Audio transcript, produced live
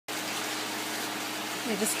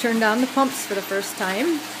I just turned on the pumps for the first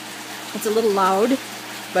time. It's a little loud,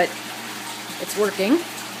 but it's working.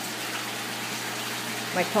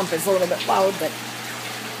 My pump is a little bit loud, but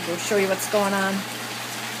I'll show you what's going on.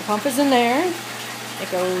 The pump is in there.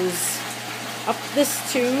 It goes up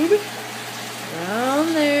this tube,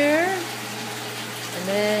 around there, and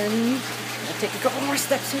then I'll take a couple more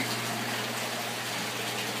steps here.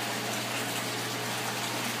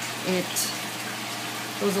 It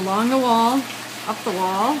goes along the wall, up the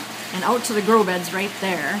wall, and out to the grow beds right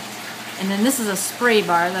there. And then this is a spray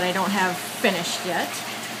bar that I don't have finished yet,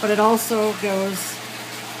 but it also goes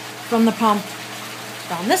from the pump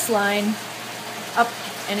down this line up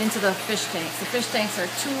and into the fish tanks. The fish tanks are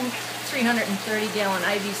two 330-gallon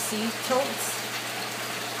IBC totes.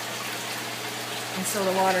 And so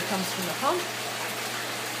the water comes from the pump,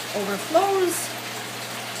 overflows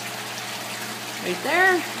right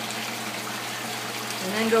there,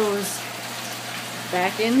 and then goes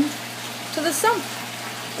back in to the sump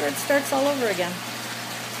where it starts all over again.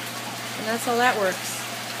 And that's how that works.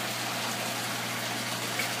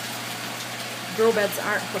 Grow beds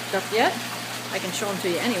aren't hooked up yet. I can show them to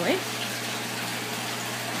you anyway.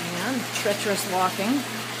 And treacherous walking.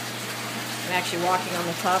 I'm actually walking on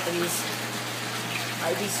the top of these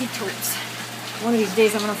IBC totes. One of these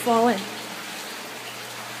days I'm going to fall in.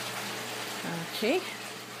 Okay.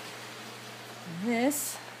 And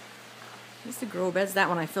this is the grow beds. That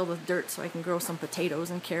one I filled with dirt so I can grow some potatoes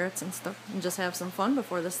and carrots and stuff and just have some fun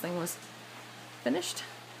before this thing was finished.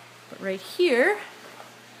 But right here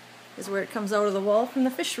is where it comes out of the wall from the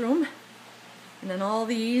fish room. And then all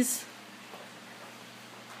these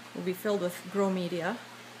will be filled with grow media.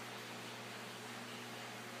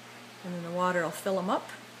 And then the water will fill them up.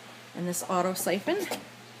 And this auto siphon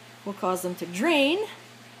will cause them to drain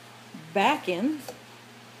back in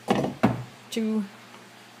to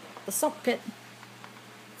the sump pit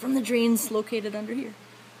from the drains located under here.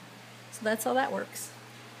 So that's how that works.